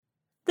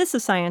This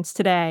is Science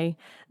Today.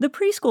 The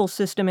preschool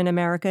system in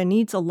America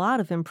needs a lot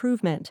of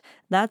improvement.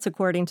 That's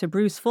according to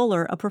Bruce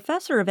Fuller, a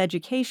professor of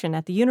education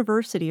at the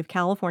University of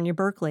California,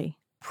 Berkeley.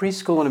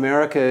 Preschool in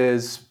America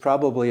is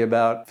probably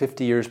about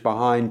 50 years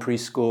behind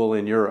preschool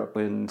in Europe,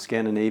 in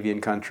Scandinavian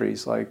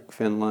countries like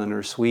Finland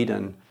or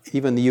Sweden.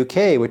 Even the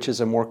UK, which is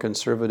a more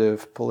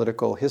conservative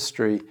political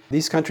history,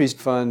 these countries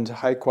fund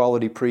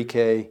high-quality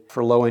pre-K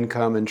for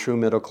low-income and true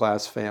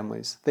middle-class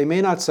families. They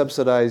may not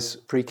subsidize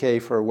pre-K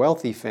for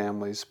wealthy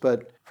families,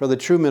 but for the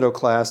true middle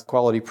class,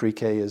 quality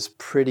pre-K is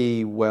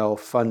pretty well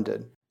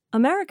funded.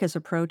 America's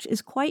approach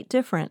is quite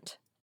different.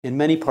 In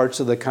many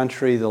parts of the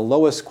country, the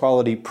lowest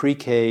quality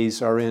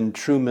pre-Ks are in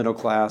true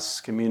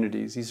middle-class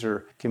communities. These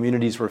are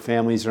communities where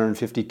families earn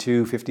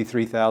 $52,000,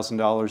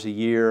 $53,000 a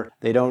year.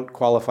 They don't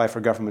qualify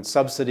for government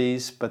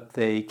subsidies, but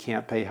they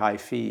can't pay high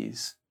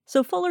fees.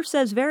 So Fuller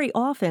says very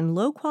often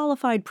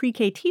low-qualified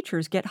pre-K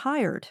teachers get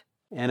hired.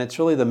 And it's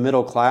really the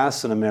middle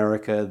class in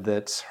America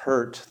that's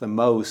hurt the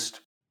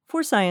most.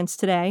 For Science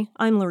Today,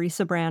 I'm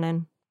Larissa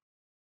Brannon.